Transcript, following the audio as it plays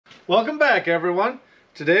Welcome back, everyone.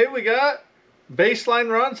 Today we got baseline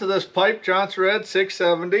runs of this pipe Jonsered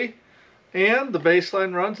 670 and the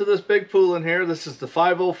baseline runs of this big Poulan here. This is the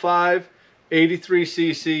 505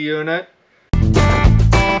 83cc unit.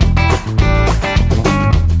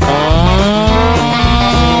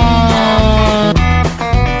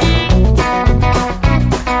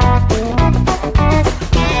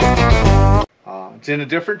 It's in a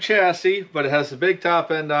different chassis, but it has the big top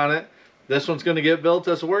end on it. This one's going to get built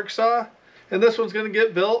as a work saw, and this one's going to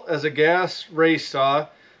get built as a gas race saw.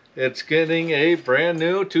 It's getting a brand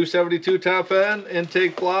new 272 top end,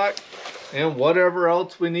 intake block, and whatever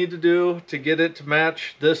else we need to do to get it to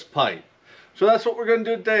match this pipe. So that's what we're going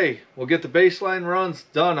to do today. We'll get the baseline runs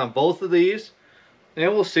done on both of these,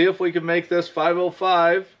 and we'll see if we can make this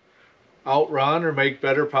 505 outrun or make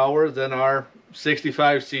better power than our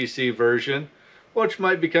 65cc version, which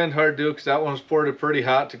might be kind of hard to do because that one's ported pretty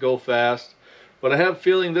hot to go fast. But I have a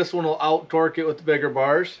feeling this one will out-torque it with the bigger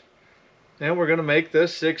bars. And we're going to make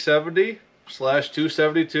this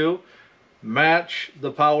 670/272 match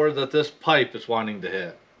the power that this pipe is wanting to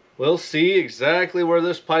hit. We'll see exactly where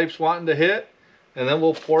this pipe's wanting to hit, and then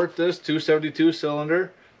we'll port this 272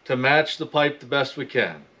 cylinder to match the pipe the best we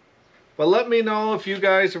can. But let me know if you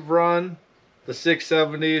guys have run the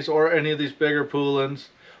 670s or any of these bigger Poulans,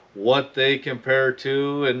 what they compare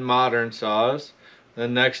to in modern saws.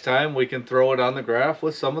 Then next time we can throw it on the graph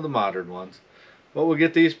with some of the modern ones. But we'll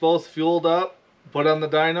get these both fueled up, put on the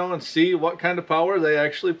dyno, and see what kind of power they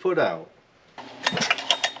actually put out.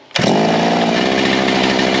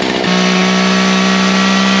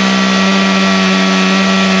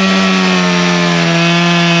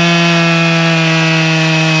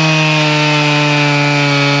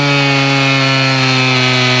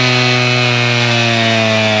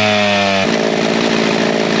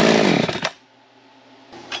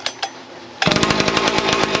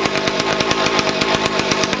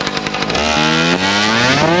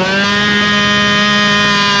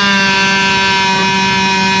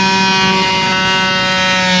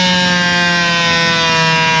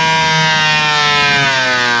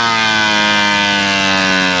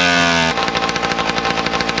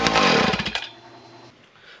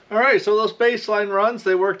 Alright, so those baseline runs,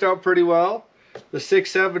 they worked out pretty well. The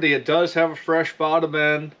 670, it does have a fresh bottom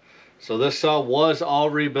end. So this saw was all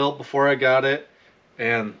rebuilt before I got it.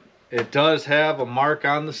 And it does have a mark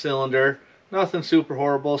on the cylinder. Nothing super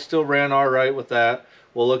horrible, still ran alright with that.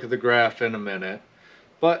 We'll look at the graph in a minute.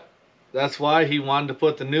 But that's why he wanted to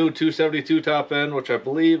put the new 272 top end, which I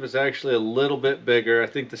believe is actually a little bit bigger. I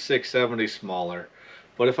think the 670 is smaller.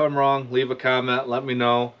 But if I'm wrong, leave a comment, let me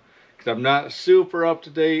know. I'm not super up to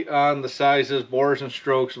date on the sizes, bores, and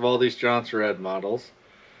strokes of all these Jonsered models.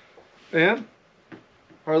 And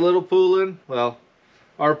our little Poulan, well,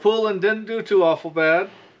 our Poulan didn't do too awful bad.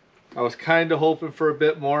 I was kind of hoping for a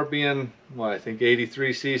bit more, being, well, I think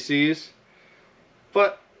 83 cc's.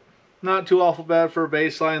 But not too awful bad for a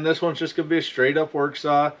baseline. This one's just going to be a straight up work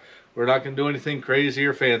saw. We're not going to do anything crazy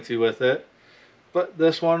or fancy with it. But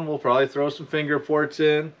this one, we'll probably throw some finger ports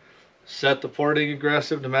in. Set the porting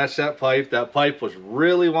aggressive to match that pipe. That pipe was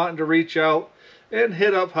really wanting to reach out and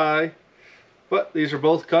hit up high. But these are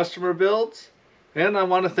both customer builds. And I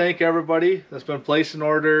want to thank everybody that's been placing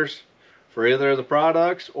orders for either of the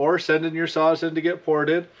products or sending your saws in to get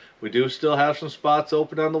ported. We do still have some spots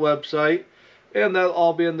open on the website. And that'll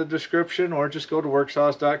all be in the description, or just go to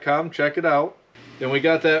worksaws.com, check it out. Then we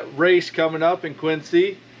got that race coming up in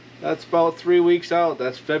Quincy. That's about 3 weeks out.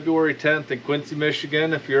 That's February 10th in Quincy,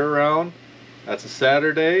 Michigan, if you're around. That's a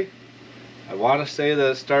Saturday. I want to say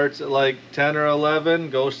that it starts at like 10 or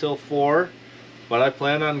 11, goes till 4. But I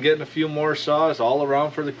plan on getting a few more saws all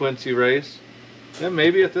around for the Quincy race. And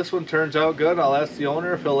maybe if this one turns out good, I'll ask the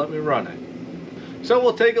owner if he'll let me run it. So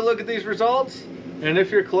we'll take a look at these results. And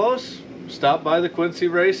if you're close, stop by the Quincy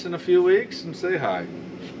race in a few weeks and say hi.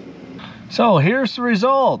 So here's the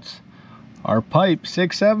results. Our pipe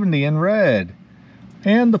 670 in red,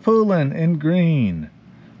 and the Poulan in green.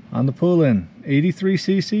 On the Poulan, 83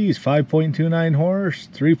 cc's, 5.29 horse,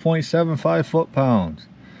 3.75 foot-pounds.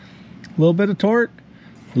 A little bit of torque,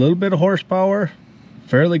 a little bit of horsepower,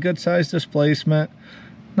 fairly good size displacement.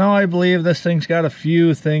 Now I believe this thing's got a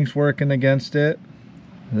few things working against it.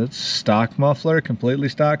 It's stock muffler, completely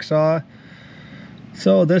stock saw.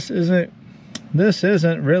 So this isn't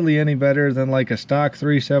really any better than like a stock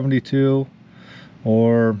 372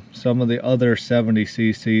 or some of the other 70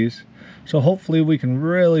 cc's. So hopefully we can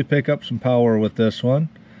really pick up some power with this one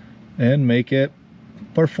and make it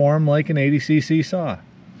perform like an 80 cc saw.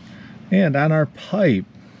 And on our pipe,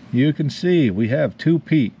 you can see we have two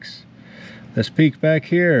peaks. This peak back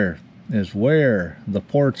here is where the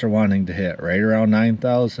ports are wanting to hit, right around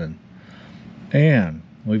 9,000. And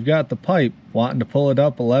we've got the pipe wanting to pull it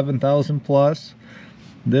up 11,000 plus.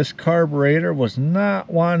 This carburetor was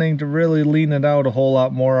not wanting to really lean it out a whole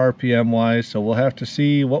lot more RPM wise, so we'll have to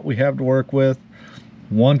see what we have to work with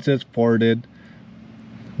once it's ported.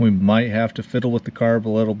 We might have to fiddle with the carb a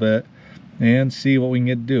little bit and see what we can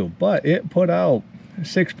get to do. But it put out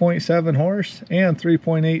 6.7 horse and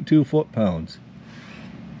 3.82 foot-pounds.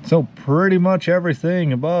 So pretty much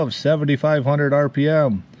everything above 7,500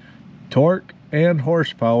 RPM, torque and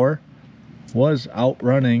horsepower, was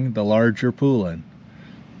outrunning the larger Poulan.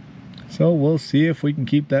 So we'll see if we can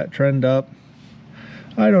keep that trend up.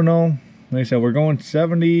 I don't know. Like I said, we're going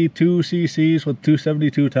 72 cc's with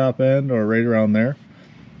 272 top end, or right around there.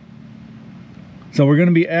 So we're going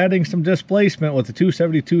to be adding some displacement with the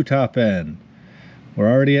 272 top end.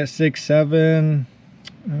 We're already at 6.7.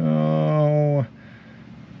 Oh,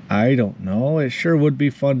 I don't know. It sure would be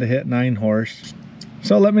fun to hit 9 horse.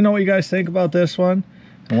 So let me know what you guys think about this one.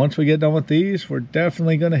 And once we get done with these, we're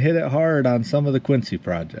definitely going to hit it hard on some of the Quincy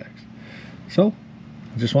projects. So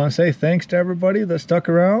I just want to say thanks to everybody that stuck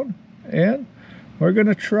around. And we're going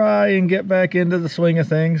to try and get back into the swing of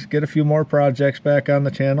things. Get a few more projects back on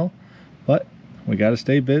the channel. But we got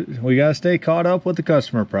to stay caught up with the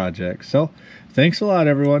customer projects. So thanks a lot,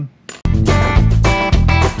 everyone.